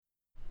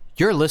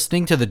You're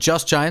listening to the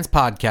Just Giants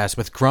podcast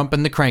with Grump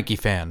and the Cranky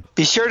Fan.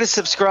 Be sure to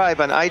subscribe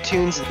on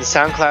iTunes and the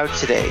SoundCloud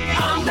today.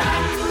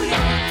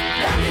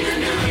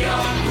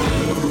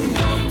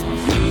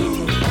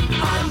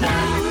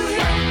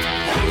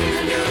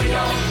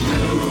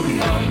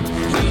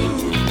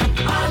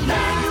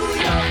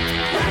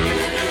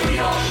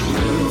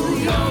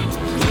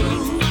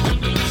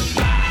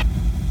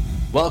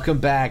 Welcome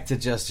back to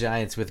Just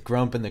Giants with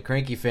Grump and the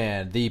Cranky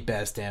Fan, the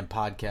best damn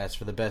podcast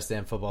for the best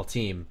damn football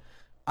team.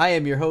 I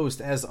am your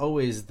host, as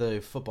always, the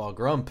Football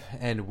Grump,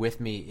 and with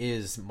me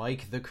is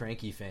Mike the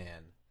Cranky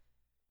Fan.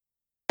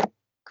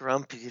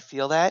 Grump, do you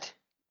feel that?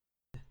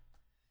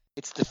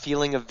 It's the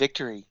feeling of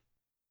victory.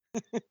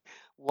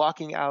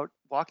 walking out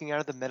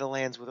of the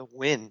Meadowlands with a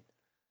win.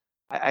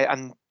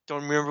 I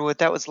don't remember what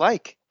that was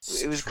like.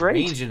 It was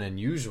great. Strange and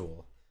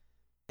unusual.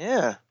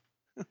 Yeah.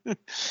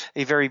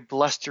 A very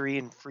blustery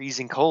and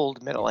freezing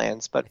cold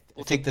Meadowlands, but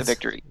we'll take the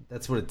victory.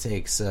 That's what it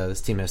takes. This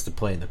team has to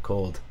play in the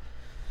cold.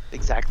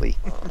 Exactly.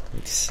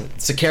 It's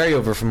a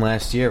carryover from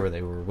last year where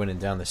they were winning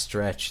down the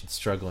stretch and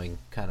struggling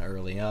kind of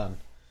early on.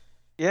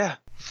 Yeah.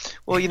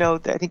 Well,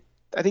 I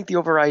think the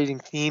overriding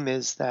theme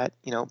is that,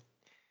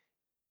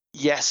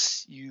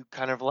 yes, you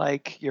kind of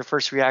like your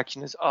first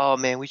reaction is, oh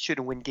man, we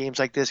shouldn't win games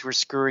like this. We're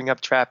screwing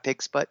up trap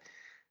picks. But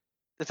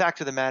the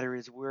fact of the matter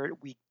is we're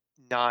at week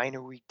 9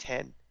 or week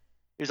 10.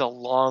 There's a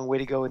long way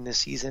to go in this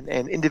season,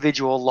 and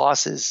individual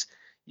losses,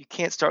 you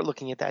can't start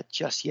looking at that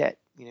just yet.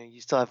 You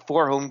still have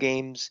 4 home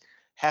games,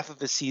 half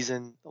of a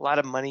season, a lot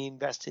of money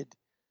invested,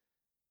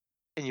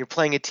 and you're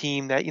playing a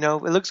team that, it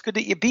looks good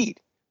that you beat.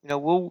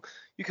 You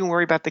can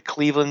worry about the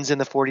Clevelands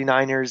and the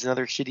 49ers and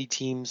other shitty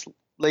teams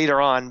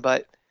later on,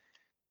 but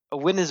a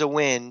win is a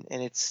win,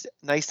 and it's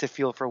nice to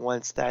feel for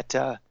once that,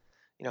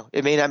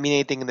 it may not mean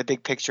anything in the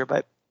big picture,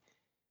 but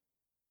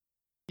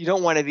you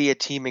don't want to be a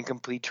team in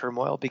complete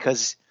turmoil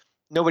because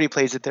nobody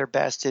plays at their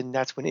best, and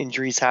that's when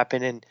injuries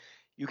happen and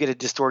you get a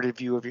distorted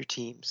view of your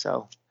team.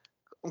 So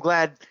I'm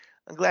glad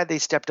they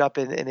stepped up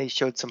and they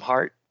showed some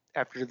heart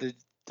after the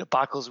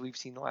debacles we've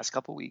seen the last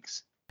couple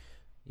weeks.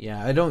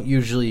 Yeah, I don't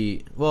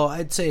usually. Well,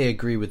 I'd say I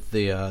agree with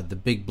the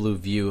big blue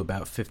view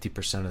about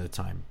 50% of the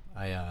time.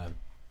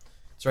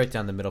 It's right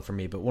down the middle for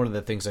me. But one of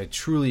the things I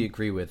truly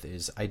agree with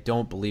is I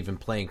don't believe in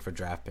playing for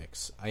draft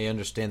picks. I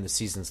understand the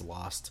season's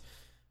lost,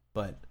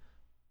 but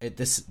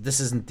this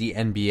isn't the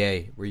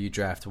NBA where you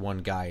draft one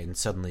guy and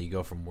suddenly you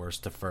go from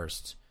worst to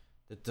first.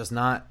 It does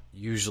not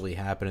usually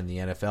happen in the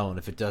NFL, and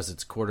if it does,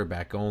 it's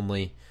quarterback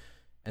only,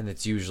 and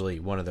it's usually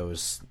one of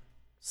those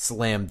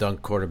slam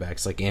dunk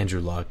quarterbacks like Andrew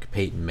Luck,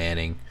 Peyton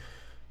Manning.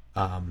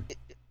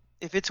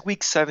 If it's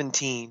week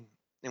 17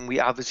 and we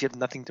obviously have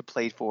nothing to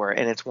play for,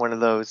 and it's one of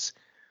those,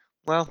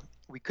 well,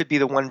 we could be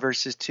the 1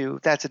 versus 2.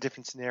 That's a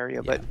different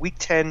scenario. Yeah. But week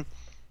 10,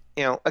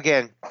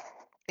 again,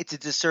 it's a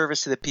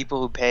disservice to the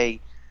people who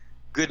pay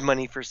good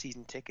money for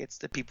season tickets,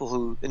 the people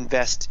who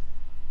invest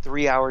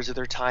 3 hours of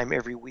their time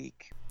every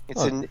week.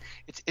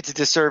 It's a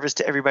disservice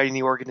to everybody in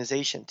the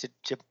organization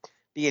to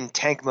be in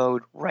tank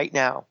mode right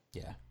now.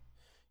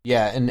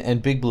 Yeah,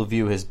 and Big Blue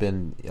View has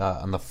been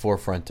on the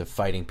forefront of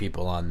fighting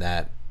people on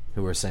that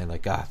who are saying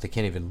like, they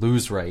can't even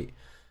lose right.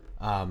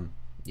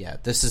 Yeah,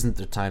 this isn't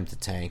the time to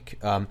tank.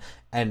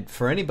 And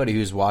for anybody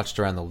who's watched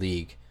around the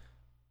league,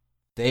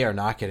 they are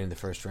not getting the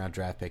first round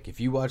draft pick. If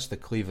you watch the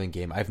Cleveland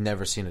game, I've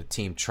never seen a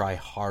team try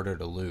harder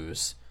to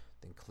lose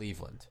than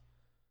Cleveland.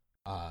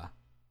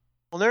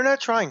 Well, they're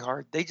not trying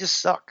hard. They just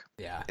suck.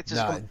 Yeah. It's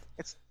just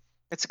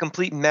it's a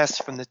complete mess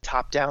from the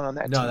top down on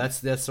that team. No,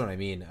 that's what I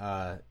mean.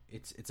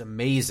 It's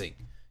amazing.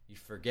 You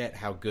forget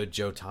how good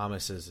Joe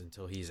Thomas is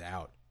until he's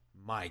out.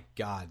 My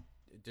God.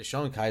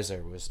 DeShone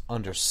Kizer was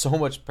under so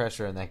much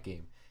pressure in that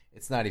game.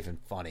 It's not even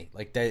funny.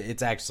 Like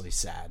it's actually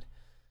sad.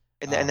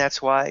 And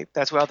that's why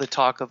all the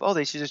talk of,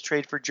 they should just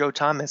trade for Joe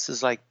Thomas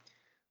is like,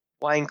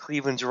 why in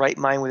Cleveland's right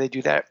mind would they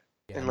do that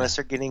unless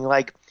they're getting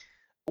like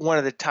one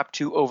of the top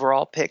 2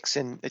 overall picks,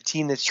 and a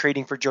team that's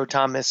trading for Joe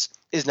Thomas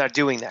is not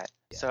doing that.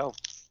 Yeah. So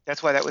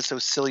that's why that was so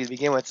silly to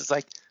begin with. It's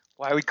like,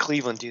 why would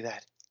Cleveland do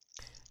that?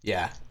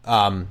 Yeah.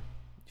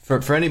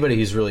 For anybody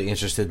who's really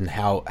interested in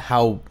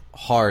how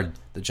hard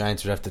the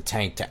Giants would have to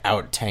tank to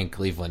out-tank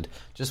Cleveland,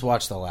 just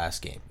watch the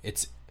last game.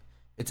 It's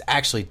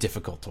actually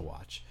difficult to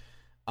watch.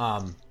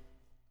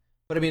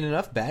 But I mean,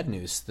 enough bad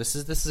news. This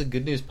is a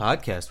good news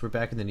podcast. We're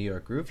back in the New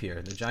York groove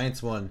here. The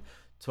Giants won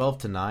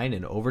 12-9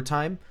 in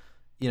overtime.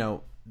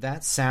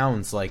 That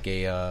sounds like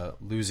a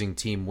losing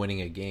team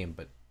winning a game,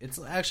 but it's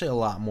actually a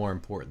lot more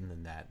important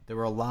than that. There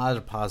were a lot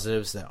of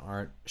positives that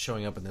aren't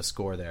showing up in the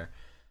score there.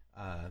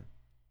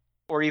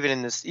 Or even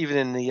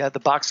in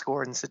the box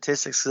score and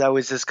statistics, because I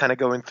was just kind of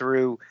going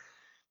through,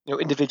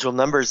 individual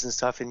numbers and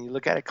stuff, and you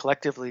look at it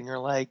collectively, and you're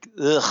like,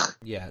 ugh.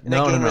 Yeah, and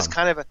that game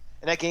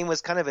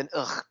was kind of an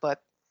ugh, but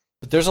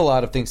there's a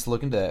lot of things to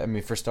look into. I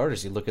mean, for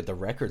starters, you look at the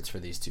records for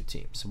these two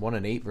teams: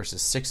 1-8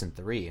 versus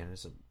 6-3, and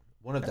it's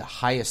one of the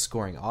highest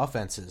scoring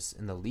offenses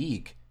in the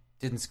league.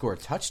 Didn't score a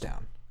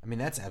touchdown. I mean,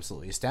 that's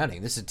absolutely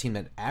astounding. This is a team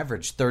that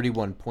averaged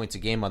 31 points a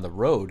game on the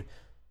road,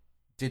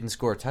 didn't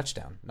score a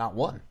touchdown, not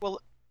one. Well,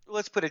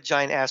 let's put a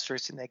giant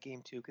asterisk in that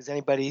game too, because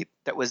anybody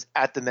that was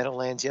at the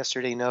Meadowlands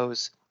yesterday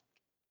knows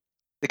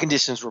the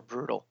conditions were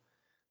brutal.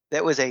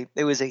 There was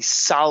a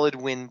solid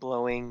wind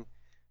blowing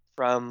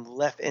from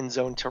left end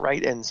zone to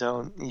right end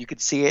zone. You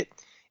could see it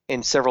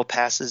in several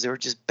passes. They were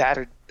just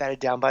battered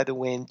down by the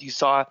wind. You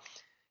saw,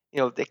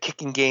 the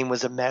kicking game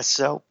was a mess.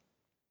 So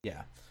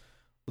yeah,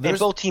 and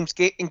both teams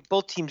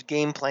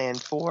game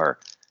planned for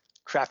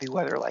crappy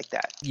weather like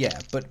that. Yeah,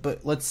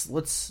 but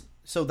let's.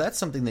 So that's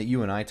something that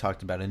you and I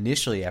talked about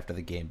initially after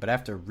the game, but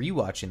after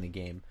rewatching the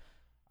game,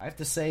 I have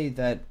to say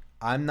that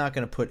I'm not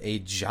going to put a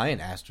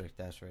giant asterisk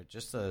after it,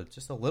 just a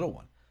little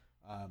one.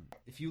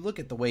 If you look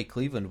at the way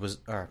Kansas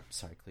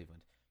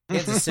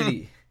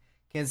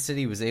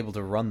City was able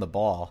to run the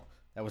ball.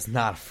 That was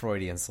not a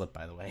Freudian slip,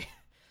 by the way.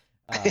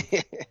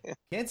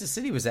 Kansas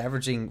City was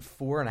averaging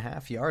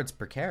 4.5 yards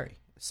per carry.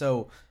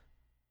 So,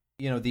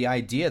 the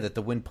idea that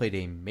the wind played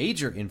a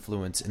major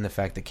influence in the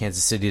fact that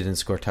Kansas City didn't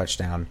score a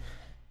touchdown,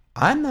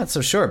 I'm not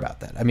so sure about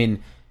that. I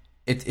mean,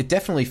 it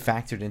definitely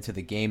factored into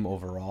the game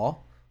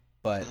overall,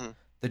 but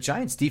the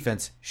Giants'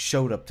 defense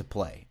showed up to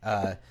play.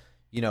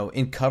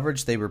 In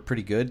coverage, they were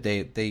pretty good.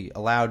 They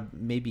allowed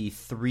maybe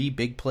 3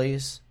 big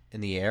plays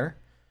in the air.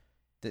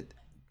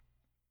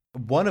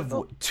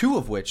 Two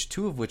of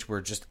which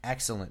were just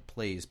excellent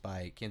plays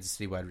by Kansas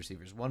City wide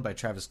receivers. One by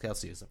Travis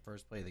Kelce as the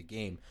first play of the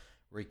game,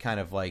 where he kind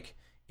of like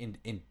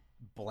in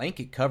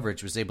blanket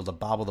coverage was able to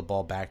bobble the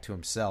ball back to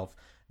himself.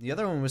 And the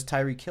other one was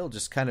Tyreek Hill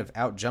just kind of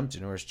out jumped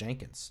Janoris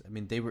Jenkins. I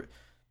mean, they were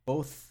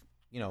both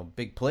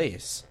big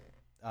plays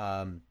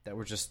that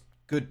were just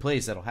good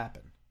plays that'll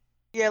happen.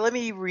 Yeah, let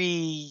me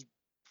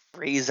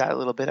rephrase that a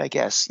little bit, I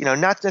guess.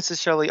 Not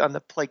necessarily on the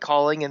play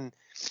calling, and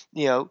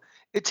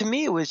to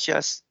me it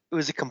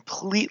was a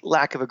complete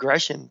lack of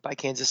aggression by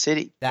Kansas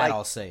City. That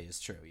I'll say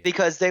is true. Yeah.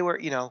 Because they were,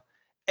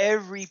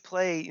 every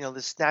play,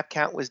 the snap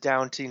count was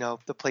down to,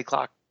 the play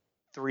clock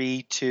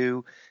 3,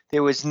 2.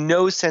 There was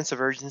no sense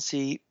of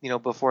urgency,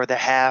 before the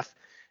half.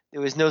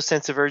 There was no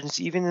sense of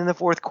urgency even in the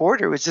fourth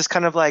quarter. It was just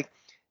kind of like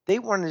they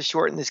wanted to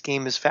shorten this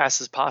game as fast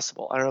as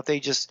possible. I don't know if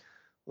they just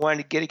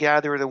wanted to get out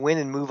of there with a win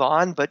and move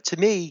on. But to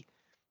me,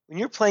 when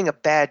you're playing a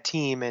bad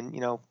team and,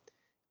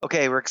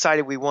 okay, we're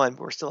excited we won,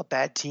 but we're still a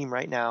bad team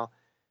right now,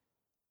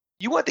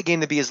 you want the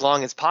game to be as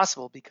long as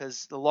possible,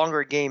 because the longer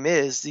a game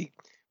is, the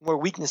more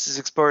weakness is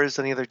exposed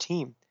on the other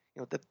team.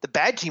 The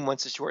bad team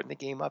wants to shorten the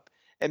game up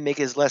and make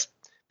as less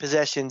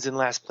possessions and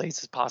last plays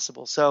as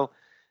possible. So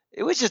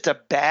it was just a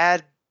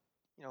bad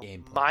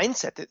game plan and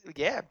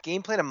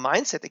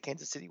mindset that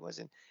Kansas City was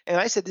in. And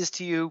I said this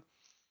to you,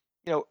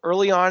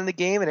 early on in the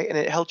game, and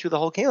it held through the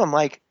whole game. I'm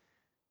like,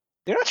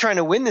 they're not trying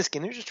to win this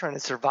game. They're just trying to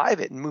survive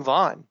it and move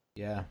on.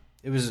 Yeah,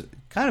 it was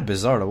kind of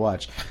bizarre to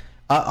watch.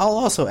 I'll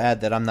also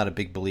add that I'm not a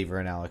big believer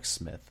in Alex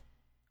Smith.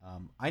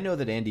 I know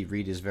that Andy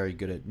Reid is very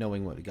good at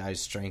knowing what a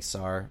guy's strengths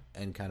are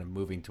and kind of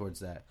moving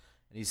towards that.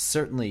 And he's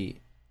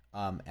certainly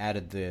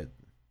added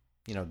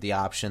the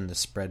option, the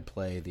spread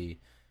play, the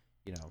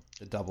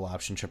double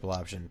option, triple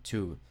option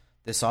to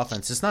this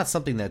offense. It's not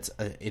something that's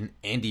an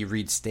Andy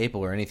Reid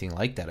staple or anything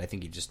like that. I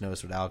think he just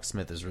knows what Alex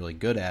Smith is really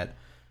good at.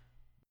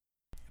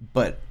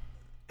 But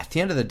at the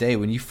end of the day,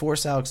 when you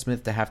force Alex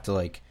Smith to have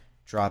to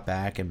drop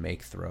back and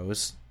make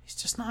throws, he's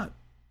just not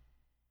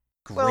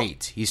great.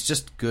 Well, he's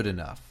just good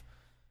enough.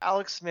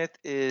 Alex Smith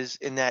is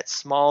in that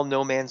small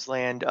no man's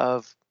land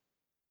of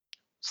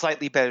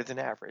slightly better than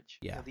average.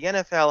 Yeah. The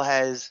NFL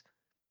has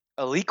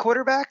elite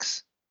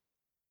quarterbacks.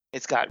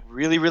 It's got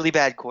really, really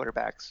bad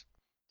quarterbacks.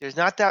 There's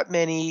not that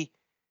many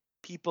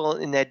people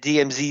in that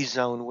DMZ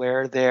zone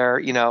where they're,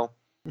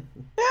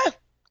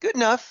 good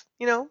enough.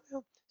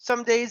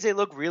 Some days they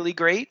look really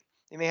great.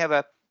 They may have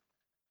a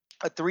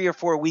 3 or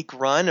 4 week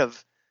run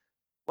of,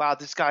 wow,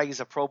 this guy is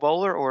a Pro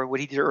Bowler, or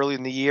what he did early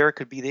in the year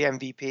could be the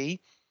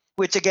MVP,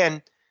 which,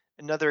 again,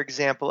 another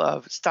example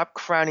of stop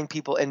crowning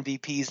people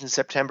MVPs in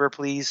September,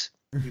 please.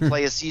 You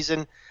play a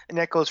season, and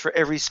that goes for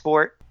every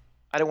sport.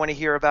 I don't want to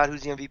hear about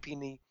who's the MVP in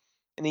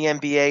the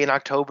NBA in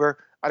October.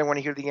 I don't want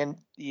to hear the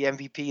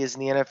MVP is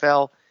in the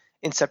NFL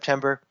in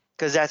September,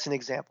 because that's an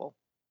example.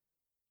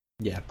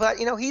 Yeah. But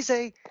he's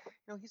a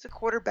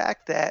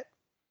quarterback that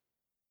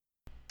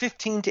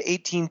 15 to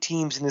 18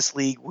 teams in this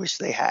league wish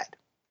they had.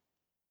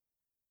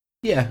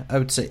 Yeah, I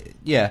would say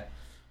yeah.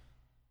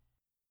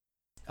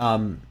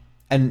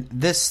 And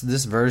this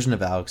version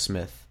of Alex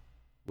Smith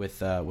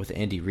with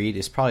Andy Reid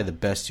is probably the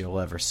best you'll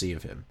ever see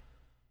of him.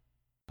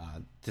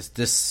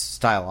 This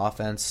style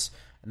offense.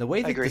 And the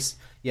way that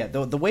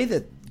the way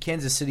that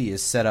Kansas City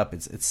is set up,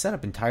 it's set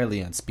up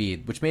entirely on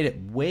speed, which made it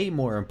way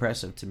more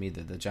impressive to me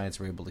that the Giants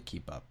were able to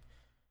keep up.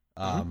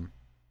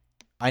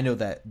 I know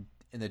that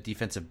in the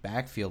defensive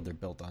backfield they're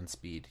built on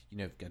speed.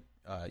 You've got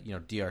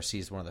DRC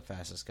is one of the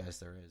fastest guys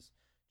there is.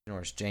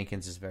 Janoris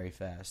Jenkins is very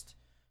fast.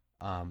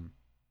 But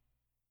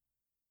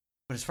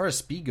as far as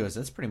speed goes,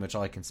 that's pretty much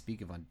all I can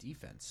speak of on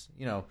defense.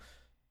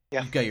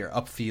 You've got your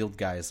upfield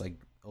guys like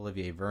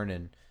Olivier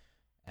Vernon,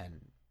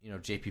 and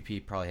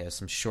JPP probably has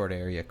some short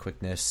area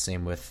quickness.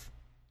 Same with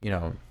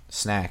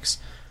Snacks.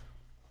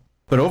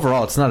 But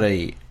overall, it's not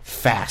a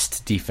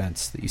fast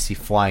defense that you see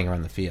flying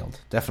around the field.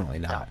 Definitely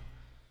not.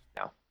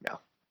 No.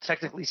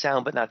 Technically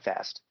sound, but not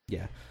fast.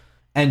 Yeah.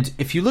 And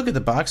if you look at the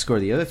box score,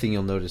 the other thing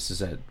you'll notice is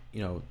that,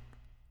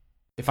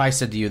 if I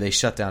said to you they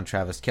shut down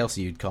Travis Kelce,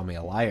 you'd call me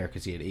a liar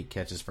because he had 8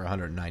 catches for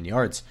 109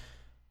 yards.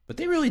 But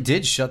they really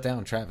did shut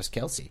down Travis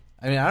Kelce.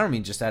 I mean, I don't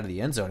mean just out of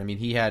the end zone. I mean,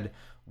 he had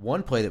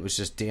one play that was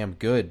just damn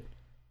good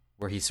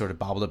where he sort of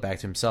bobbled it back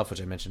to himself,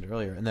 which I mentioned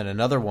earlier. And then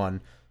another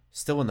one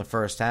still in the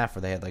first half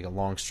where they had like a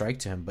long strike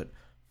to him. But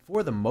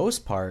for the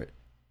most part,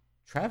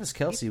 Travis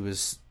Kelce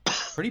was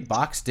pretty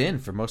boxed in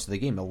for most of the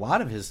game. A lot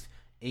of his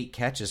 8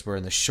 catches were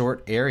in the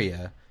short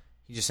area.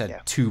 He just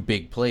had 2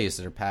 big plays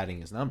that are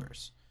padding his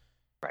numbers.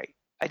 Right.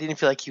 I didn't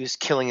feel like he was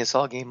killing us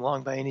all game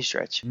long by any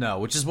stretch. No,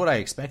 which is what I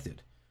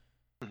expected.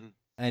 Mm-hmm.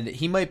 And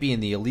he might be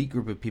in the elite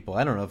group of people.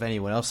 I don't know if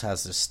anyone else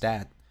has this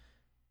stat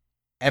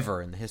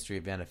ever in the history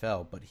of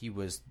NFL, but he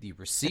was the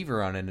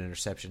receiver on an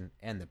interception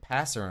and the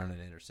passer on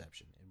an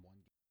interception in one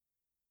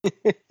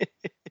game.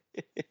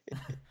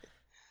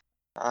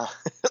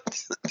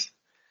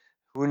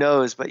 Who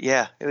knows? But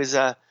yeah, it was.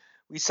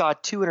 We saw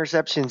 2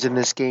 interceptions in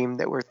this game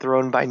that were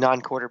thrown by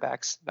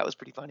non-quarterbacks. That was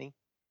pretty funny.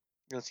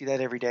 You don't see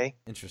that every day.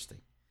 Interesting.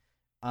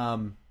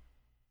 On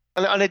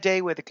a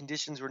day where the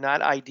conditions were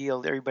not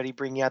ideal, everybody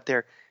bringing out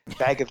their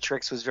bag of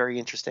tricks was very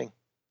interesting.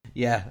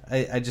 Yeah,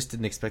 I just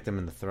didn't expect them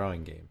in the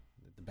throwing game.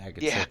 The bag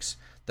of tricks.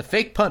 The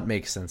fake punt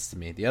makes sense to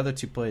me. The other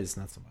 2 plays,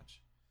 not so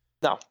much.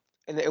 No,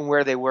 and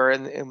where they were,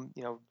 and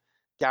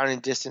down in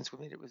distance,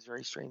 it was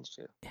very strange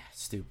too. Yeah,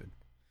 stupid.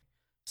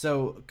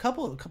 So a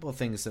couple of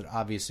things that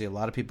obviously a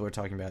lot of people are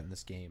talking about in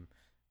this game.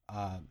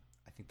 I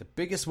think the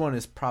biggest one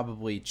is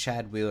probably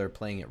Chad Wheeler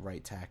playing at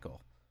right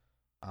tackle.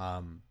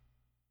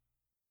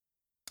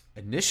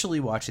 Initially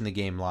watching the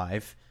game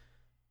live,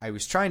 I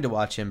was trying to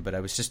watch him, but I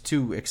was just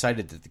too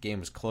excited that the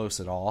game was close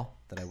at all,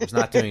 that I was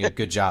not doing a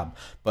good job.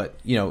 But,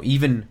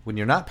 even when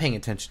you're not paying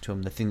attention to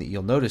him, the thing that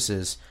you'll notice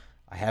is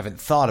I haven't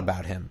thought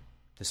about him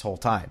this whole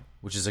time,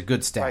 which is a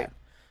good stat.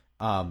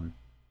 Right.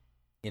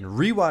 In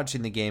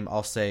rewatching the game,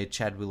 I'll say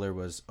Chad Wheeler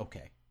was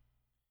okay.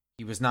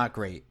 He was not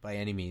great by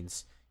any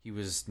means. He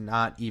was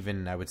not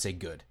even, I would say,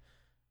 good.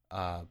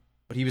 But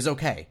he was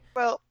okay.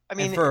 Well, I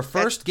mean, and for a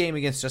first game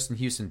against Justin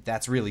Houston,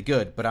 that's really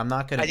good, but I'm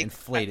not going to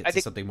inflate it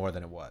to something more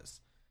than it was.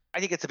 I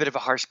think it's a bit of a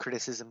harsh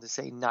criticism to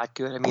say not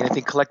good. I mean, I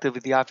think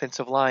collectively the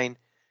offensive line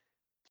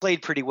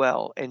played pretty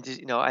well. And,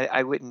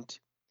 I wouldn't,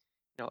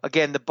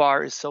 again, the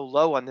bar is so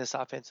low on this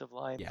offensive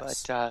line.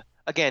 Yes. But,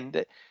 again,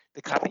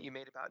 the comment you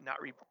made about not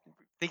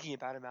thinking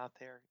about him out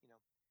there,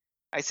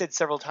 I said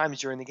several times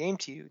during the game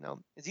to you,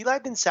 has Eli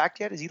been sacked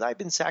yet? Has Eli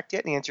been sacked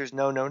yet? And the answer is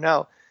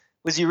no.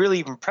 Was he really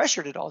even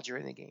pressured at all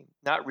during the game?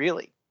 Not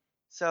really.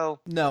 So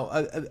no,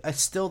 I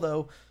still,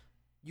 though,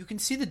 you can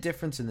see the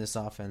difference in this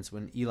offense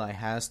when Eli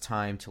has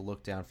time to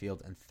look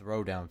downfield and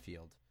throw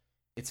downfield.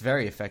 It's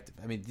very effective.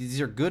 I mean, these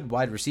are good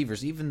wide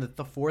receivers. Even the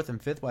 4th and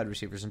 5th wide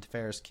receivers, and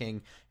Tavares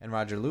King and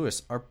Roger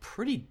Lewis, are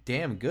pretty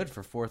damn good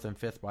for 4th and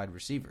 5th wide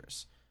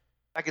receivers.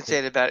 I can say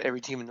it about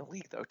every team in the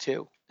league, though,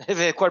 too. If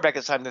a quarterback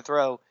has time to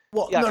throw.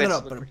 Well,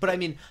 no. But I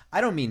mean, I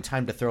don't mean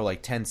time to throw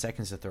like 10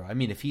 seconds to throw. I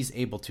mean, if he's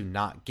able to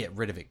not get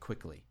rid of it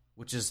quickly,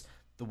 which is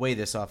the way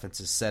this offense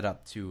is set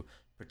up to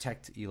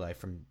protect Eli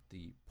from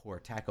the poor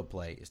tackle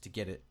play, is to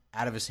get it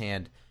out of his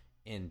hand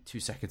in 2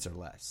 seconds or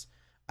less.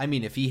 I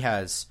mean, if he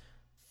has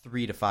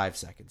 3 to 5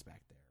 seconds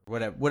back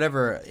there,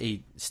 whatever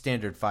a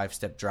standard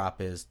 5-step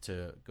drop is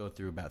to go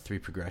through about 3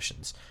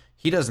 progressions,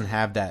 he doesn't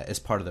have that as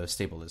part of the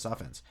staple of this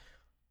offense.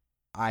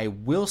 I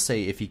will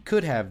say if he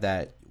could have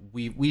that,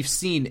 we've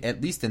seen,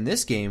 at least in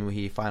this game,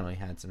 he finally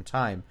had some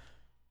time,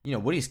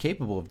 what he's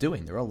capable of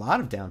doing. There are a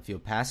lot of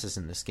downfield passes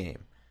in this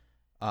game,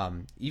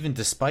 even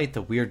despite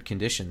the weird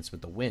conditions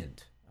with the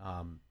wind.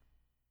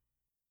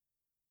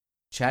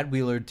 Chad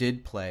Wheeler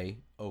did play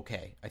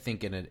okay. I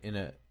think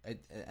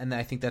and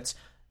I think that's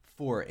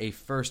for a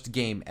first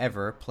game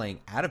ever playing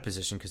out of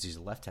position because he's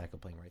a left tackle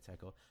playing right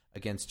tackle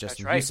against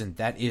Justin Houston.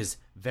 That is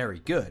very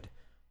good.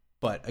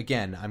 But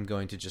again, I'm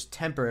going to just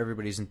temper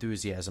everybody's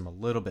enthusiasm a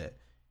little bit.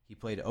 He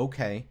played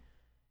okay.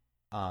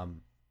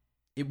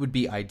 It would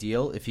be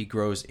ideal if he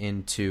grows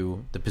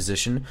into the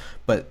position,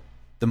 but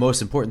the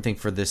most important thing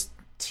for this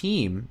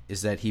team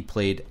is that he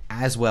played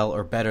as well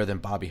or better than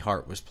Bobby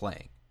Hart was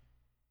playing.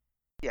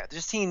 Yeah,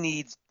 this team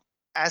needs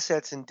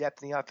assets and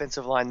depth in the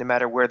offensive line no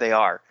matter where they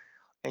are.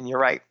 And you're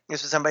right.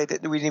 This is somebody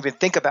that we didn't even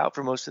think about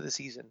for most of the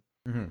season.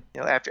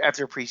 Mm-hmm.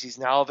 After preseason,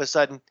 now all of a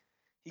sudden,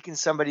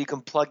 somebody who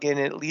can plug in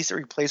at least a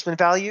replacement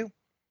value,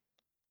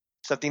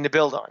 something to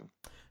build on.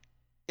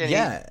 And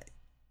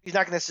he's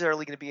not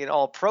necessarily going to be an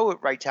all-pro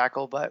at right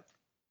tackle, but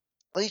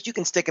at least you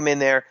can stick him in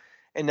there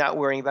and not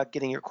worrying about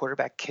getting your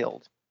quarterback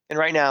killed. And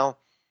right now,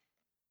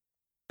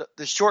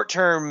 the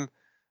short-term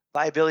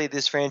viability of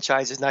this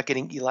franchise is not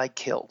getting Eli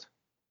killed.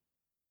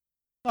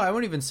 No, I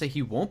won't even say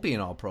he won't be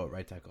an all-pro at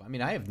right tackle. I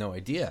mean, I have no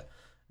idea.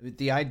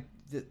 The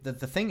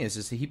thing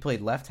is that he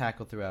played left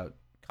tackle throughout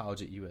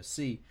college at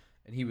USC,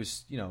 and he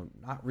was,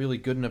 not really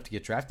good enough to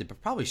get drafted,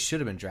 but probably should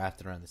have been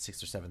drafted around the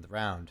 6th or 7th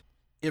round.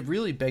 it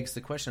really begs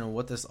the question on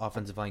what this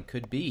offensive line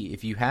could be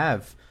if you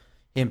have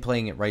him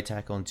playing at right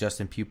tackle and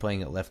Justin Pugh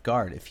playing at left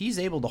guard. If he's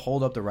able to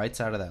hold up the right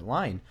side of that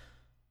line,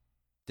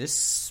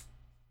 this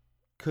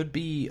could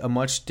be a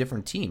much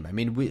different team. I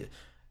mean,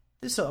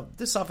 this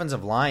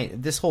offensive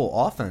line, this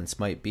whole offense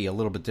might be a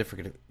little bit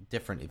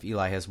different if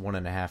Eli has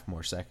 1.5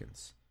 more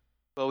seconds.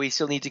 But we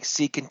still need to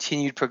see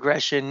continued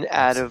progression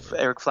out of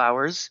Eric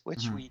Flowers,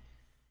 which we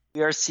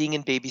are seeing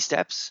in baby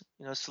steps,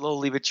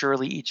 slowly but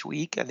surely each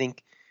week. I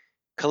think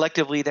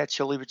collectively that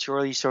slowly but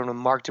surely shown a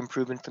marked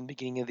improvement from the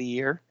beginning of the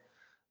year.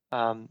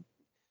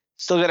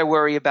 Still got to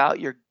worry about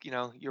your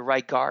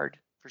right guard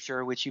for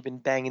sure, which you've been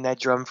banging that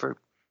drum for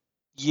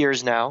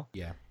years now.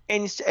 Yeah.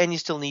 And you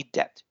still need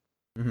depth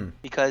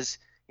because,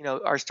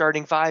 our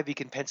starting five, we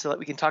can pencil it.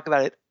 We can talk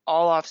about it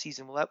all off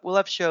season. We'll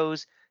have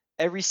shows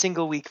every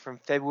single week from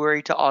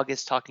February to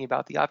August talking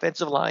about the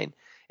offensive line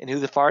and who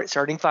the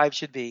starting five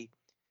should be.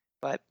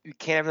 But we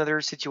can't have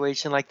another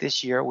situation like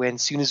this year when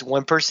as soon as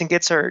one person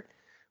gets hurt,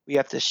 we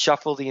have to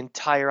shuffle the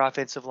entire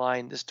offensive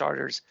line, the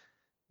starters.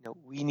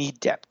 We need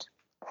depth.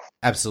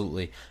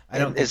 Absolutely. I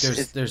don't think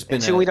there's been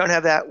until we don't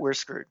have that, we're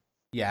screwed.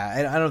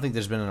 Yeah, I don't think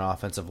there's been an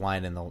offensive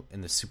line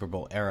in the Super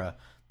Bowl era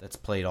that's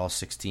played all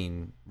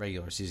 16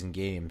 regular season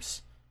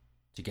games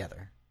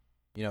together.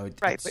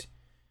 Right,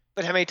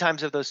 but how many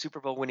times have those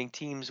Super Bowl winning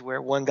teams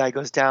where one guy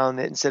goes down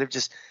that instead of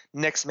just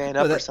next man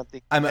up or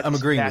something? I'm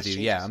agreeing with you. Changes.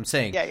 Yeah, I'm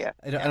saying. Yeah.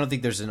 I don't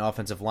think there's an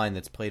offensive line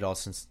that's played all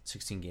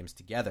 16 games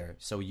together.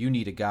 So you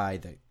need a guy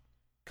that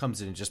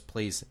comes in and just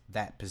plays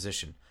that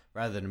position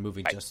rather than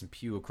moving Justin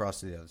Pugh across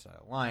to the other side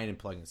of the line and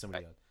plugging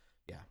somebody else.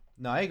 Yeah.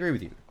 No, I agree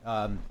with you.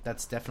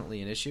 That's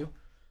definitely an issue.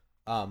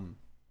 But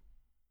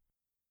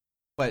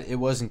it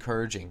was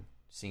encouraging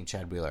seeing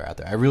Chad Wheeler out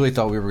there. I really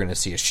thought we were going to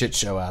see a shit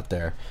show out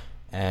there,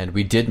 and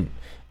we didn't.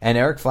 And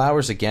Eric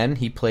Flowers, again,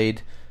 he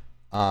played,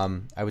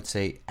 I would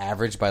say,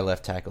 average by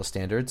left tackle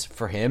standards.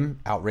 For him,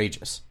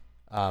 outrageous.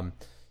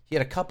 He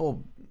had a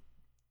couple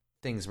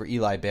things where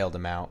Eli bailed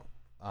him out.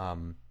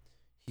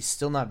 He's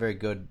still not very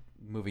good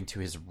moving to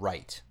his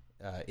right.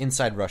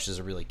 Inside rushes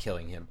are really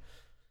killing him.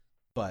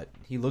 But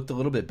he looked a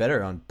little bit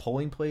better on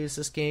pulling plays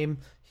this game.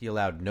 He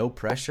allowed no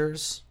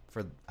pressures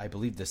for, I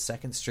believe, the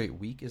second straight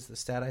week is the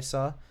stat I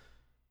saw.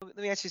 Let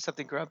me ask you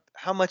something, Grump.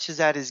 How much is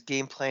that his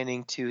game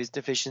planning to his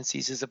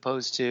deficiencies as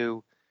opposed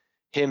to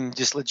him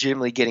just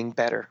legitimately getting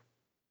better?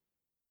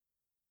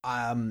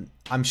 I'm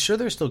sure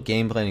they're still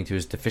game planning to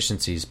his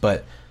deficiencies,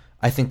 but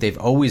I think they've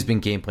always been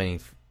game planning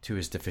to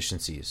his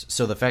deficiencies.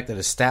 So the fact that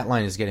his stat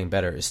line is getting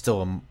better is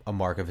still a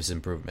mark of his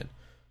improvement.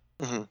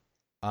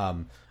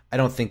 I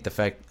don't think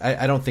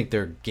I don't think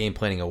they're game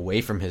planning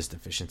away from his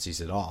deficiencies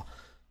at all.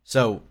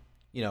 So,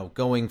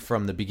 going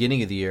from the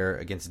beginning of the year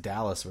against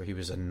Dallas where he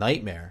was a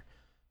nightmare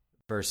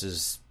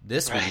versus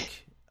this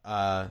week,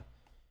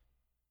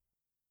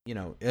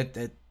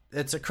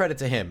 it's a credit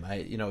to him.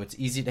 It's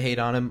easy to hate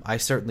on him. I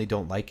certainly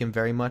don't like him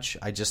very much.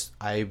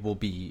 I will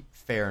be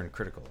fair and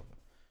critical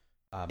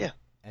of him.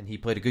 And he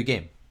played a good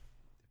game.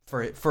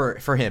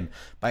 For him,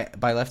 by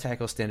left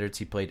tackle standards,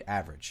 he played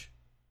average.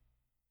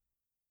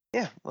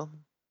 Yeah, well,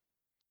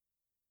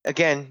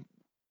 again,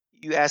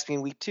 you asked me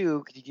in week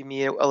 2, could you give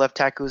me a left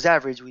tackle who's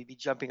average? We'd be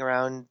jumping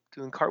around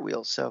doing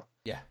cartwheels. So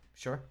yeah,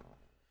 sure.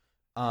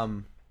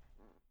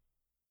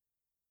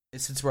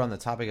 Since we're on the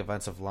topic of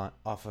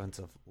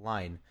offensive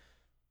line,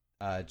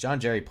 John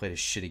Jerry played a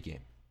shitty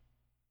game.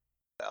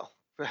 Well,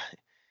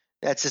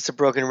 that's just a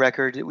broken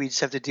record. We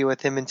just have to deal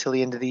with him until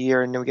the end of the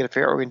year, and then we got to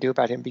figure out what we're going to do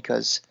about him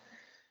because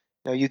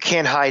you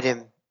can't hide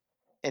him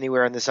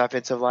anywhere on this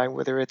offensive line,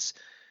 whether it's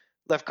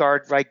left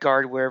guard, right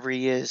guard, wherever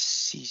he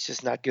is, he's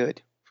just not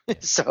good.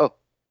 So,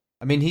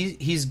 I mean,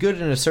 he's good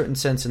in a certain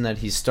sense in that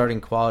he's starting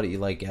quality.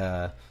 Like,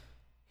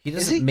 he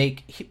doesn't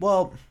make.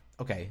 No,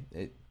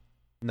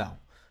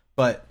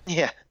 but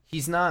yeah,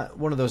 he's not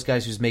one of those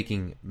guys who's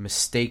making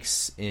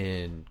mistakes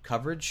in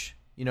coverage.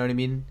 You know what I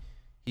mean?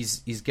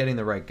 He's getting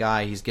the right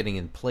guy. He's getting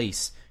in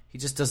place. He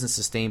just doesn't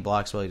sustain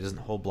blocks well. He doesn't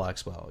hold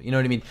blocks well. You know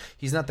what I mean?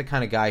 He's not the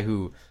kind of guy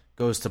who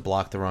goes to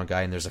block the wrong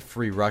guy and there's a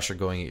free rusher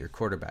going at your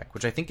quarterback,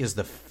 which I think is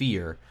the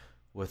fear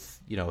with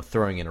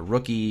throwing in a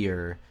rookie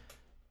or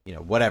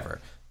whatever.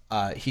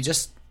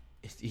 He's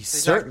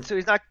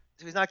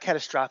not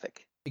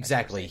catastrophic.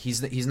 Exactly.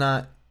 He's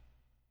not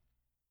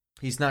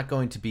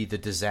going to be the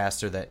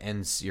disaster that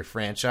ends your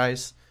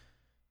franchise.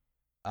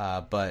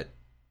 But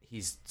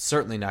he's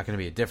certainly not going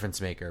to be a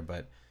difference maker.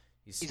 But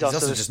he's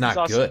also just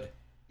not good.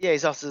 Yeah,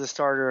 he's also the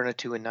starter on a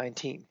 2-9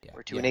 team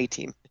or 2-8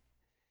 team.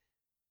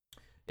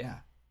 Yeah.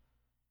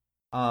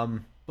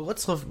 But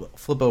let's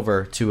flip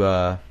over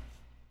to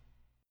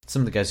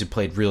some of the guys who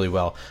played really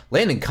well.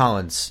 Landon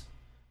Collins,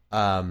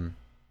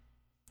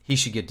 he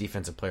should get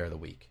Defensive Player of the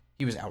Week.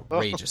 He was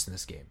outrageous in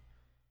this game.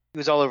 He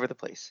was all over the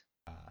place.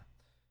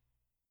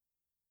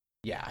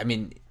 Yeah, I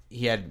mean,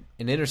 he had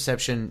an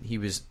interception. He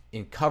was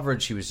in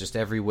coverage. He was just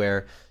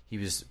everywhere. He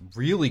was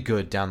really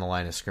good down the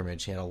line of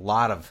scrimmage. He had a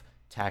lot of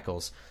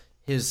tackles.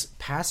 His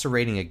passer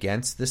rating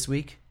against this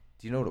week,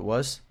 do you know what it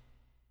was?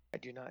 I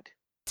do not.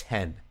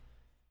 10.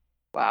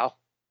 Wow.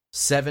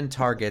 7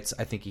 targets.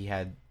 I think he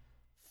had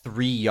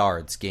 3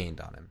 yards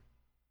gained on him.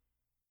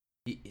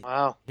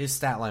 Wow. His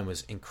stat line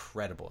was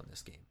incredible in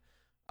this game.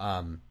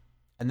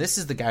 And this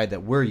is the guy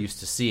that we're used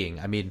to seeing.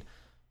 I mean,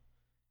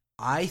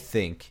 I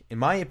think, in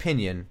my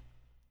opinion,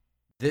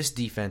 this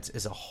defense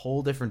is a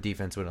whole different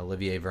defense when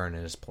Olivier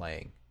Vernon is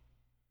playing.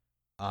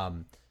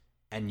 And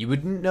you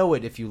wouldn't know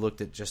it if you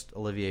looked at just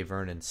Olivier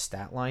Vernon's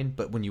stat line,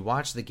 but when you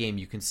watch the game,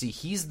 you can see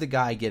he's the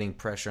guy getting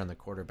pressure on the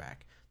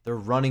quarterback. They're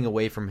running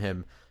away from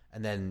him,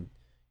 and then,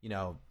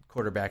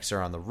 quarterbacks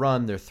are on the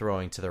run. They're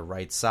throwing to their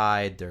right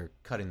side. They're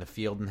cutting the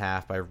field in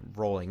half by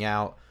rolling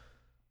out.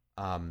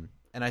 And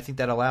I think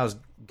that allows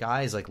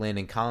guys like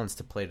Landon Collins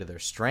to play to their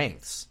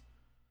strengths.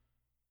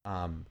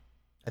 I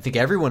think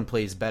everyone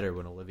plays better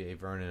when Olivier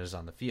Vernon is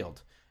on the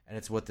field. And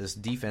it's what this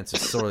defense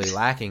is sorely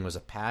lacking was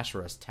a pass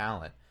rush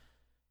talent.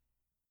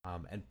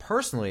 And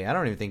personally, I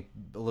don't even think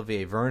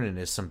Olivier Vernon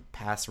is some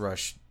pass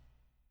rush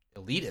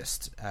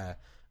elitist.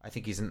 I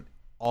think he's an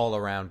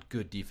all-around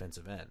good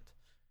defensive end.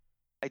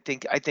 I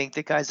think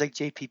the guys like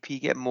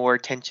JPP get more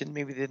attention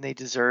maybe than they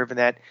deserve, and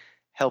that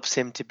helps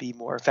him to be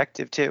more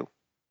effective too.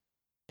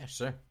 Yeah,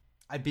 sure.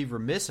 I'd be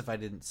remiss if I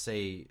didn't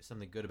say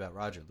something good about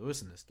Roger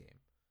Lewis in this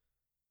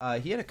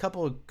game. He had a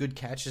couple of good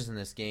catches in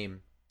this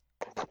game.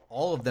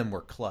 All of them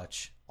were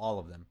clutch. All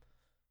of them.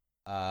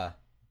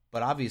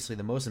 But obviously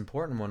the most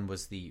important one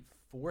was the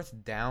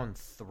 4th down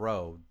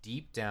throw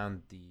deep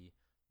down the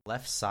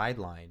left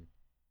sideline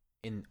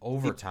in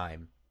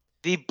overtime.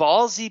 The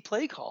ballsy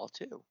play call,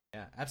 too.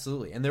 Yeah,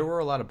 absolutely. And there were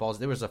a lot of balls.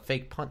 There was a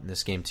fake punt in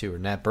this game, too, where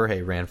Nat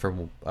Burhay ran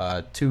for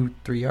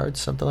 2-3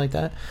 yards, something like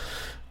that.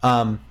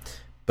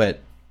 But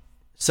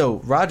so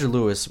Roger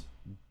Lewis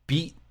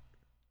beat,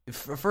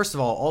 first of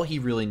all he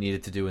really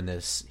needed to do in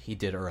this, he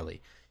did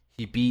early.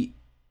 He beat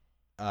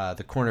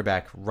the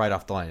cornerback right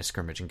off the line of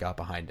scrimmage and got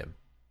behind him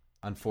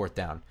on 4th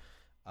down.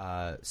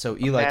 So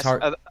Eli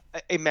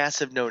a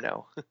massive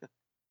no-no.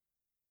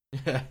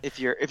 if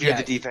you're yeah,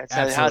 the defense,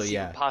 how it's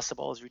even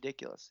possible is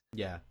ridiculous.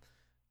 Yeah,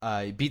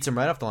 he beats him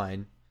right off the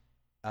line.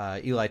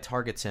 Eli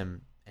targets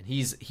him, and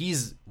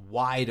he's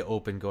wide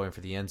open going for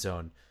the end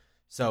zone.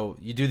 So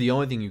you do the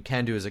only thing you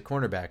can do as a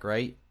cornerback,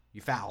 right?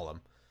 You foul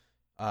him.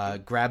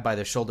 Grabbed by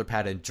the shoulder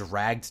pad and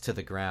dragged to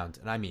the ground,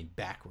 and I mean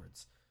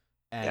backwards.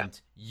 And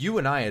you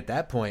and I at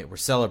that point were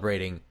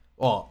celebrating.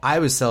 Well, I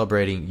was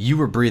celebrating. You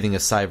were breathing a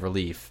sigh of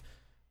relief,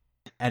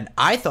 and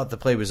I thought the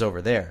play was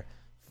over there.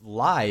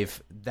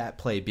 Live, that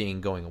play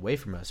going away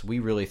from us, we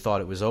really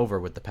thought it was over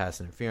with the pass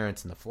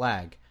interference and the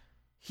flag.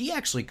 He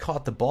actually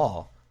caught the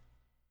ball,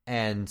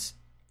 and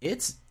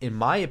it's, in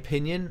my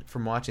opinion,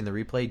 from watching the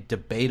replay,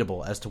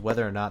 debatable as to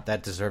whether or not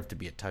that deserved to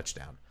be a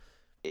touchdown.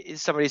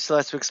 Somebody still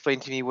has to explain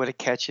to me what a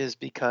catch is,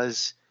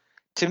 because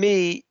to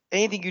me,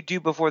 anything you do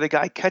before the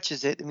guy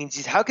catches it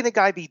means how can a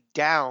guy be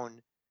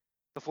down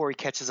before he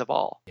catches a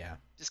ball? Yeah.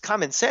 Just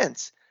common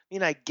sense. I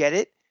mean, I get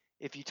it.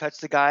 If you touch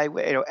the guy,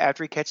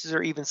 after he catches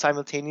or even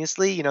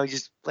simultaneously, you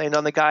just land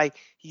on the guy,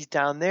 he's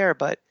down there.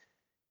 But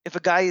if a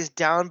guy is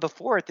down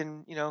before it,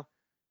 then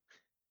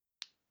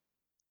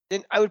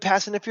I would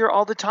pass interfere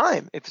all the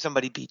time if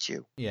somebody beats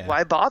you. Yeah.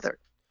 Why bother?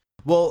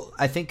 Well,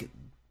 I think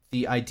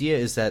the idea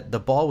is that the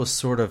ball was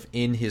sort of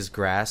in his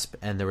grasp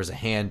and there was a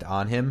hand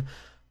on him.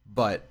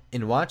 But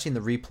in watching the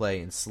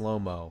replay in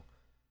slow-mo,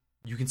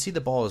 you can see the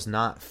ball is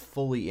not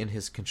fully in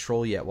his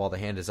control yet while the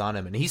hand is on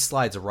him, and he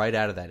slides right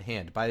out of that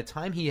hand. By the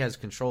time he has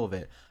control of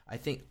it, I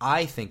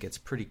think it's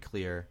pretty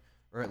clear,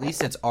 or at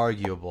least it's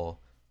arguable,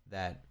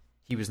 that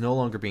he was no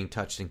longer being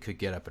touched and could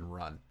get up and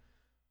run.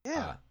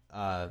 Yeah.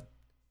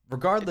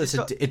 Regardless,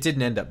 it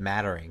didn't end up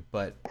mattering,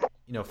 but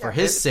for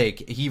his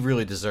sake, he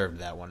really deserved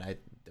that one. It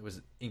was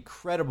an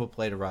incredible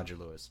play to Roger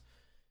Lewis.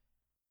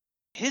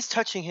 His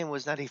touching him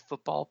was not a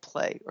football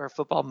play or a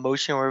football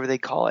motion, or whatever they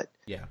call it.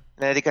 Yeah.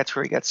 And I think that's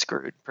where he got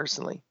screwed,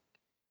 personally.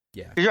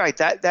 Yeah. You're right.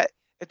 That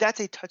if that's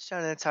a touchdown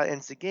and that's how it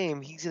ends the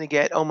game, he's going to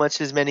get almost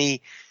as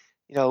many,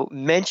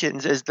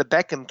 mentions as the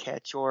Beckham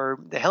catch or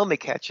the helmet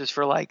catches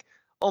for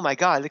oh my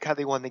God, look how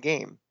they won the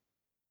game.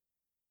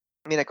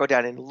 I mean, I go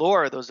down in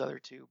lore of those other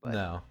two, but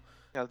no.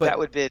 But that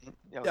would have been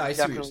I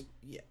definitely.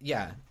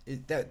 Yeah.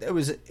 It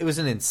was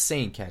an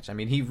insane catch. I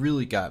mean, he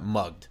really got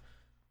mugged.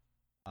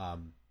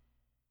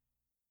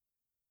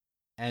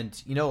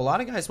 And, a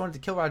lot of guys wanted to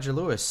kill Roger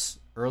Lewis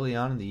early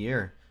on in the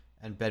year,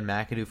 and Ben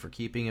McAdoo for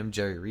keeping him,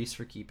 Jerry Reese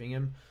for keeping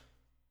him.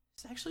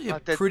 He's actually a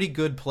pretty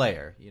good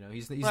player.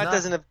 He's not.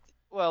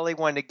 They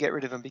wanted to get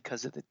rid of him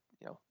because of the,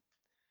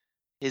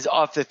 his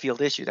off the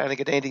field issues. I don't think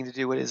it had anything to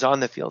do with his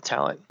on the field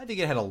talent. I think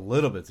it had a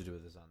little bit to do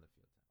with his on the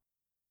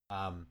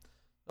field.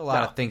 A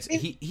lot of things.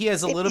 He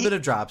has a little bit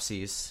of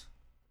dropsies.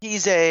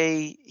 He's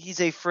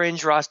a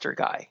fringe roster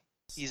guy.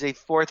 He's a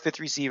 4th, 5th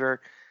receiver.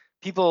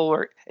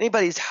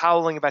 Anybody's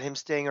howling about him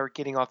staying or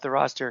getting off the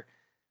roster,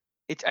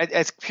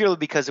 it's purely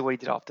because of what he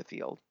did off the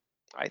field,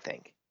 I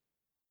think.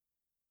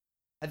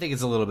 I think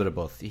it's a little bit of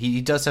both.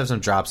 He does have some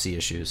dropsy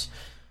issues,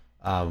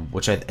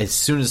 which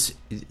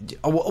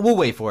we'll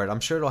wait for it.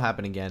 I'm sure it'll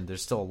happen again.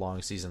 There's still a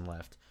long season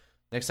left.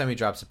 Next time he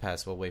drops a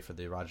pass, we'll wait for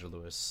the Roger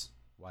Lewis,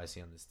 why is he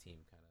on this team?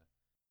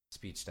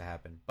 speech to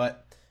happen.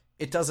 But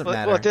it doesn't Well,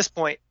 matter. at this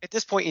point,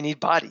 you need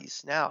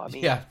bodies now. I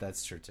mean, Yeah,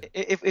 that's true too.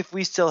 if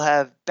we still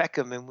have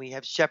Beckham and we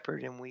have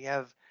Shepard and we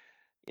have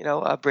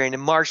Brandon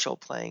Marshall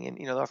playing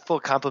and our full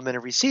complement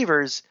of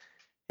receivers,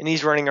 and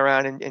he's running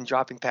around and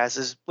dropping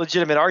passes,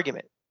 legitimate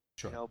argument.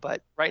 Sure.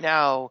 But right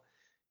now,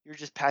 you're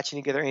just patching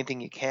together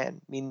anything you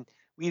can. I mean,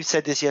 we've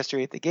said this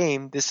yesterday at the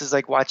game. This is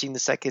like watching the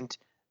second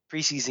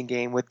preseason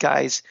game with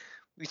guys.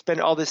 We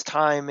spend all this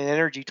time and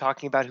energy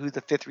talking about who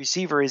the fifth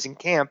receiver is in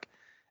camp,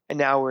 and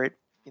now we're at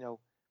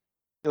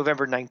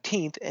November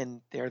 19th,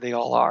 and there they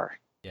all are.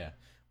 Yeah.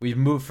 We've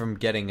moved from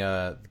getting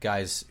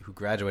guys who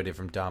graduated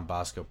from Don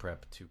Bosco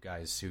Prep to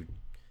guys who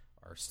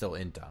are still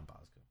in Don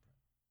Bosco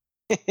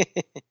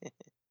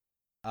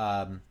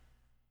Prep.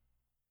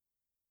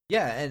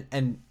 Yeah,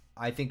 and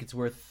I think it's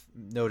worth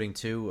noting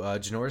too,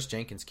 Janoris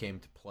Jenkins came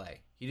to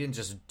play. He didn't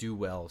just do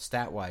well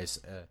stat-wise.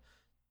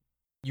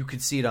 You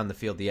could see it on the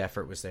field. The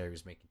effort was there. He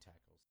was making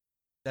tackles.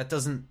 That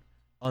doesn't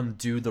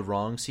undo the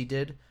wrongs he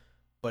did,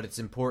 but it's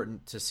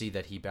important to see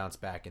that he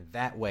bounced back in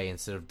that way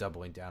instead of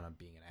doubling down on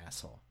being an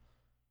asshole.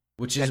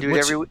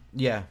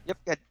 Yeah. Yep,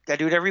 gotta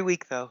do it every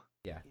week though.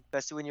 Yeah.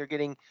 Especially when you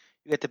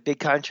get the big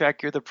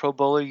contract, you're the Pro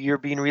Bowler, you're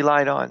being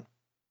relied on.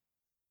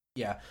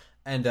 Yeah,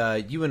 and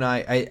you and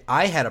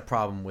I had a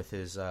problem with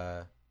his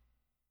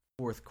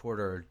fourth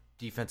quarter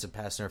defensive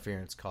pass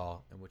interference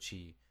call in which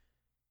he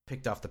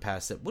picked off the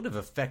pass that would have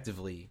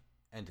effectively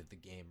ended the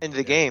game. End of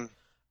the game.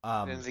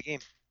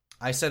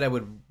 I said I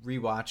would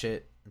rewatch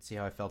it and see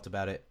how I felt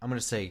about it. I'm going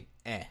to say,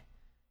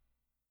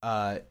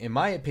 in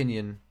my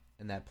opinion,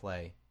 in that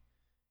play,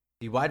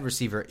 the wide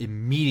receiver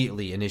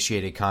immediately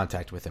initiated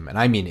contact with him, and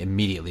I mean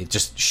immediately,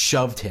 just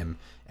shoved him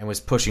and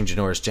was pushing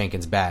Janoris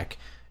Jenkins back,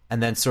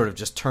 and then sort of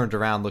just turned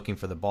around looking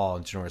for the ball,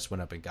 and Janoris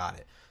went up and got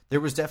it. There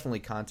was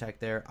definitely contact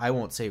there. I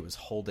won't say it was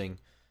holding.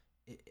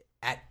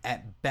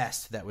 At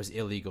best, that was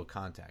illegal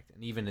contact,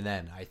 and even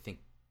then, I think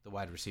the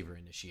wide receiver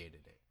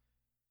initiated it.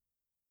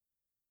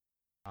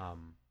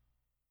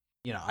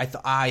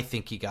 I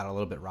think he got a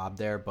little bit robbed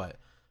there, but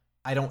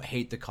I don't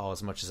hate the call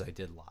as much as I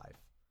did live.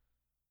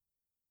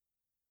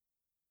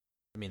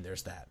 I mean,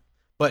 there's that.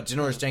 But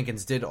Janoris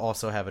Jenkins did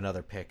also have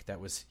another pick that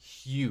was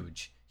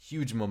huge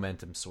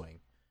momentum swing.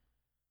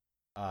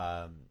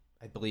 I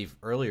believe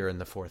earlier in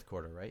the fourth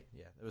quarter, right?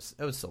 Yeah, it was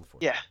still the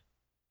fourth.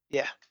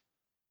 Yeah.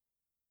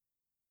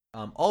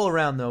 All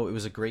around though, it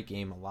was a great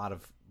game. A lot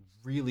of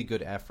really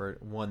good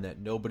effort. One that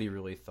nobody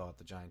really thought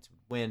the Giants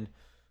would win,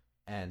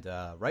 and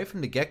right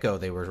from the get-go,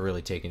 they were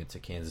really taking it to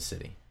Kansas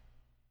City.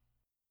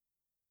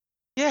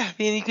 Yeah, I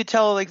mean, you could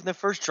tell like in the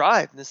first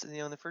drive, this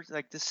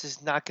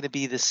is not going to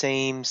be the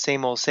same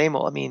old.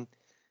 I mean,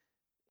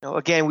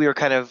 again, we were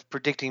kind of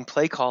predicting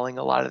play calling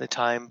a lot of the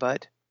time,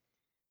 but it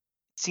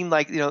seemed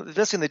like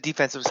especially on the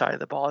defensive side of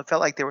the ball, it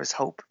felt like there was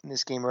hope in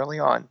this game early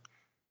on.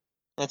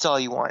 That's all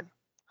you want,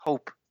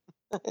 hope.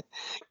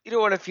 You don't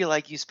want to feel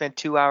like you spent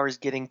 2 hours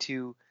getting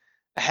to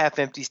a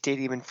half-empty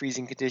stadium in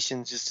freezing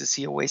conditions just to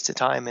see a waste of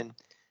time, and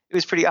it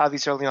was pretty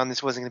obvious early on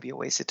this wasn't going to be a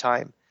waste of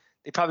time.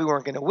 They probably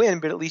weren't going to win,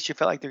 but at least you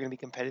felt like they're going to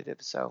be competitive.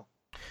 So,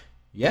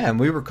 yeah, and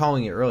we were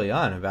calling it early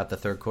on about the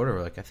third quarter.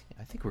 We're like, I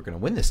think we're going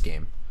to win this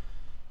game.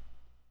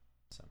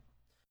 So,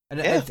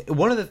 and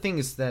one of the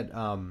things that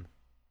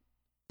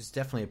is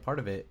definitely a part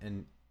of it,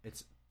 and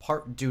it's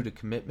part due to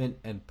commitment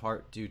and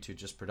part due to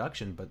just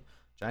production, but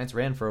Giants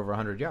ran for over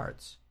 100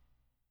 yards.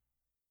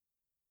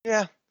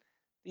 Yeah,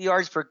 the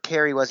yards per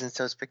carry wasn't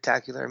so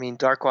spectacular. I mean,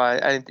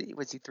 Darkwa,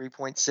 was he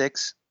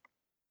 3.6?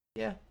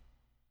 Yeah,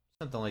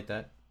 something like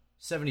that.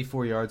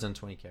 74 yards on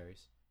 20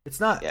 carries. It's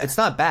not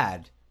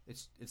bad.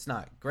 It's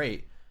not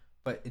great,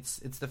 but it's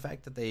the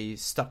fact that they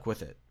stuck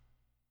with it.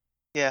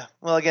 Yeah.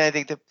 Well, again, I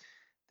think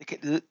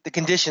the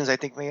conditions I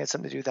think may have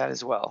something to do with that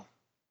as well.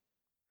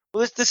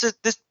 Well, this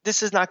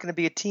is not going to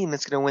be a team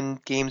that's going to win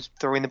games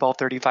throwing the ball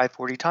 35,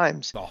 40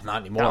 times. Oh,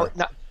 not anymore.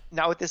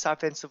 Not with this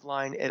offensive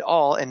line at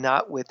all, and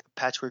not with a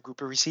patchwork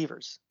group of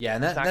receivers. Yeah,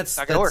 and that's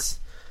not going to work.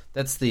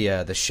 That's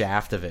the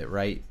shaft of it,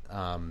 right?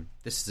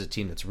 This is a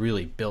team that's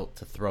really built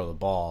to throw the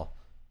ball,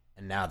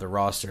 and now the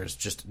roster is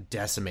just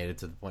decimated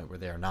to the point where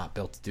they are not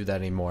built to do that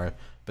anymore.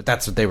 But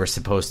that's what they were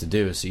supposed to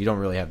do, so you don't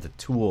really have the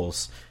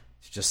tools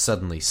to just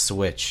suddenly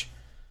switch.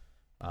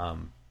 They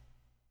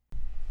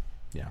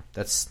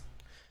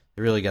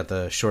really got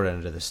the short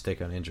end of the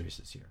stick on injuries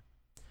this year.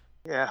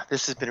 Yeah,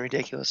 this has been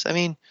ridiculous. I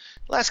mean,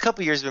 the last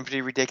couple of years have been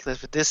pretty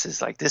ridiculous, but this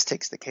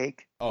takes the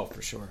cake. Oh,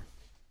 for sure.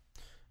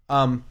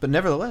 But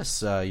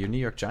nevertheless, your New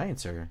York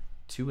Giants are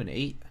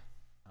 2-8,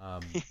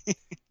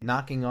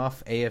 knocking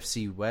off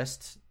AFC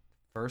West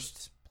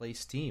first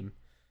place team.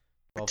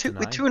 We're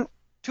 2-1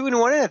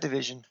 in that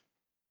division.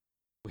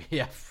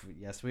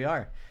 Yes, we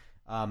are.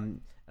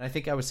 And I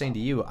think I was saying to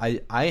you,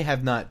 I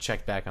have not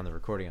checked back on the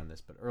recording on this,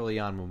 but early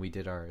on when we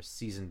did our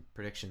season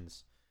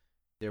predictions,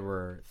 there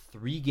were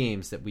 3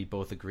 games that we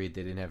both agreed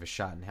they didn't have a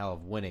shot in hell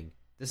of winning.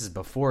 This is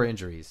before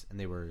injuries, and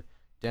they were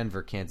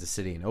Denver, Kansas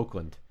City, and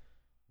Oakland.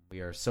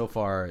 We are so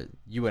far,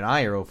 you and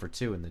I are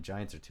 0-2, and the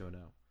Giants are 2-0.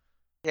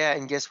 Yeah,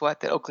 and guess what?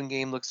 The Oakland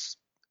game looks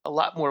a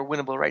lot more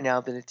winnable right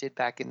now than it did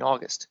back in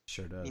August.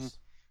 Sure I mean, does.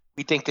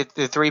 we think that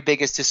the three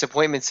biggest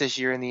disappointments this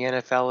year in the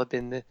NFL have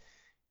been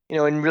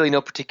in really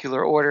no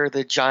particular order,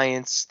 the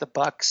Giants, the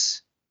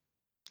Bucks,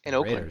 and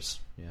Oakland. Raiders.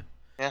 Yeah.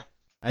 Yeah.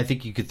 I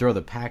think you could throw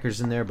the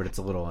Packers in there, but it's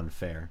a little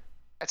unfair.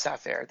 That's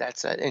not fair.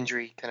 That's an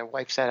injury. Kind of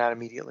wipes that out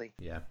immediately.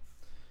 Yeah.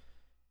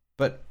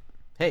 But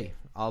hey,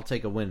 I'll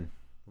take a win.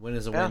 Win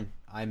is a win.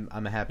 I'm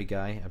a happy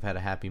guy. I've had a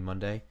happy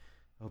Monday.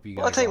 Hope you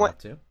guys have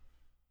too.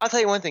 I'll tell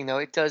you one thing though.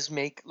 It does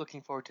make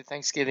looking forward to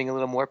Thanksgiving a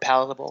little more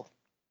palatable.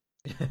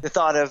 The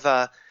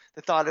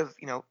thought of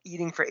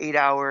eating for 8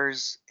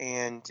 hours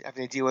and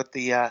having to deal with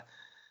the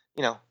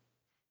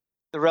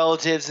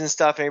relatives and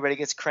stuff. And everybody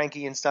gets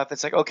cranky and stuff.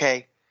 It's like, okay,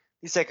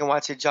 at least I can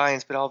watch the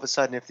Giants. But all of a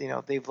sudden, if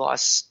they've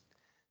lost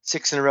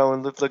 6 in a row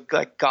and look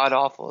like god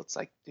awful, it's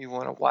like, do you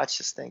want to watch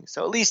this thing?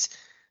 So at least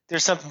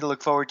there's something to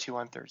look forward to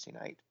on Thursday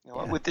night.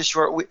 With the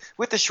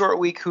short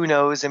week, who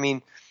knows? I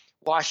mean,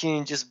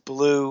 Washington just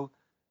blew,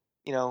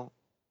 a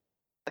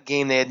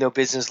game they had no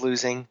business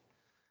losing.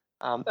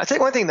 I'll tell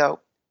you one thing though.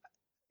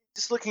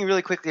 Just looking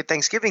really quickly at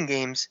Thanksgiving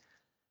games,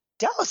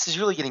 Dallas is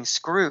really getting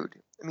screwed.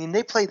 I mean,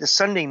 they play the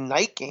Sunday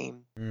night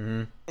game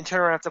and turn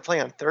around and have to play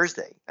on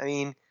Thursday. I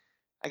mean,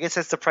 I guess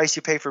that's the price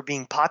you pay for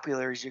being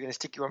popular, is you're going to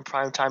stick you on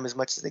prime time as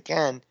much as they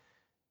can.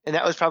 And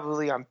that was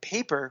probably on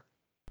paper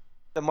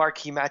the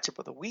marquee matchup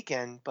of the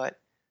weekend. But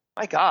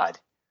my God,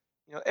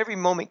 every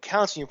moment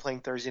counts when you're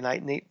playing Thursday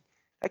night. And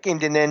that game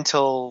didn't end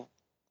till,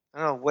 I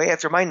don't know, way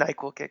after my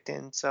NyQuil kicked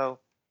in. So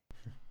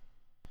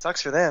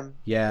sucks for them.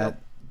 Yeah.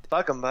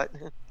 Fuck them, but...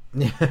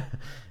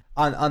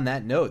 On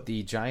that note,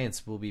 the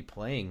Giants will be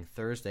playing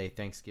Thursday,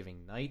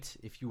 Thanksgiving night.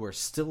 If you are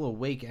still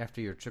awake after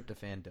your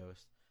tryptophan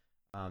dose,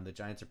 the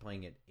Giants are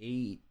playing at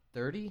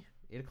 8:30,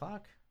 8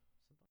 o'clock?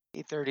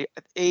 8:30,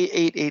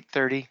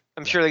 8:30.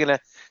 I'm sure they're going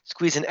to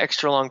squeeze an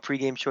extra long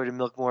pregame show to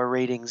milk more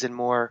ratings and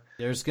more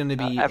There's going to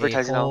be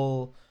advertising. a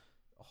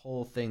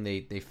whole thing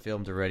they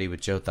filmed already with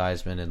Joe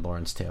Theismann and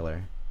Lawrence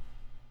Taylor.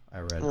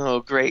 I read.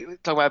 Oh,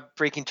 great. Talking about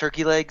breaking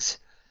turkey legs.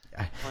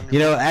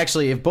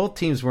 Actually, if both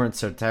teams weren't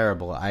so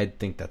terrible, I'd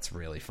think that's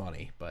really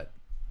funny, but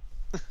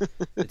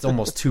it's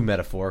almost too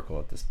metaphorical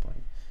at this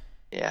point.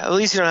 Yeah, at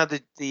least you don't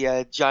have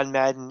the John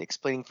Madden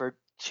explaining for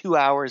 2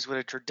 hours what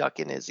a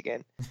turducken is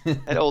again.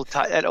 That old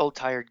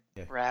tired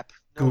rap.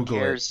 No one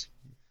cares.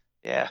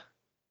 Yeah.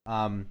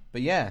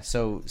 But yeah,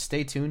 so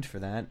stay tuned for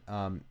that.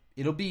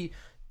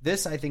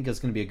 This I think is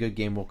going to be a good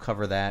game. We'll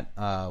cover that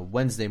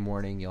Wednesday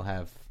morning.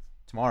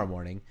 Tomorrow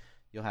morning,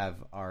 you'll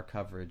have our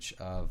coverage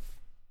of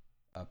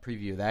a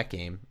preview of that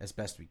game as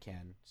best we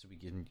can, so we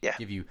can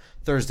give you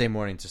Thursday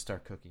morning to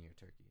start cooking your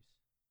turkeys.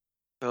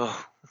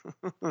 Oh,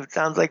 it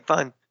sounds like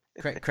fun.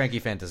 Cranky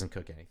Fan doesn't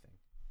cook anything.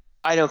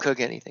 I don't cook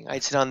anything. I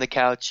sit on the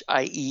couch.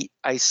 I eat.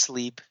 I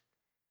sleep.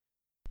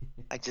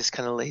 I just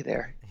kind of lay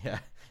there. Yeah,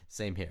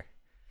 same here.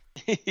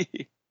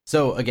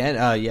 So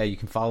again, you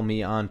can follow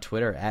me on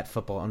Twitter at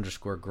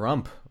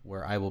 @football_grump,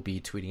 where I will be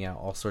tweeting out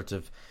all sorts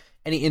of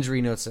any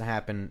injury notes that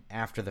happen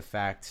after the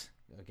fact.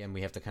 Again,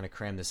 we have to kind of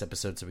cram this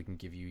episode so we can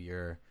give you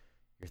your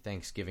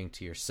Thanksgiving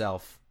to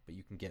yourself, but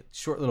you can get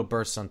short little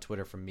bursts on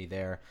Twitter from me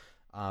there.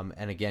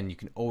 And again, you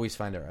can always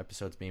find our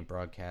episodes being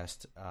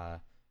broadcast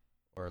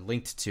or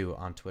linked to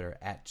on Twitter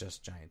at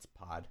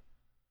JustGiantsPod.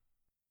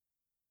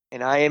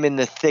 And I am in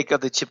the thick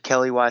of the Chip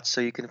Kelly watch,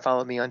 so you can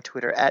follow me on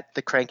Twitter at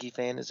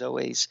 @TheCrankyFan as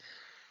always.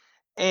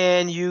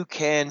 And you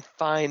can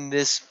find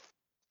this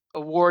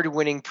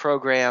award-winning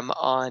program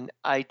on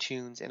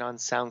iTunes and on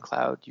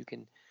SoundCloud. You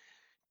can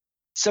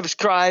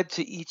subscribe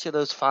to each of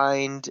those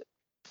fine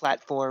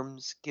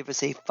platforms. Give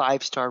us a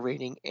 5-star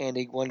rating and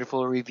a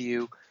wonderful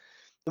review.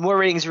 The more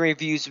ratings and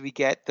reviews we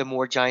get, the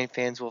more Giant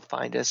fans will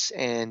find us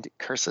and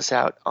curse us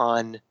out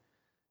on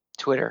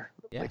Twitter,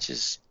 which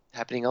is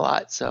happening a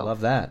lot. So I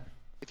love that.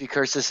 If you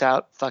curse us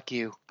out, fuck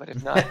you. But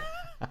if not...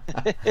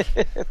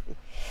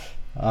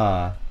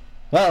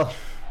 well,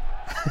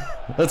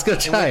 let's go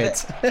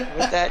Giants.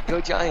 With that, go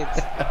Giants.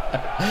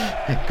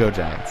 Go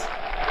Giants.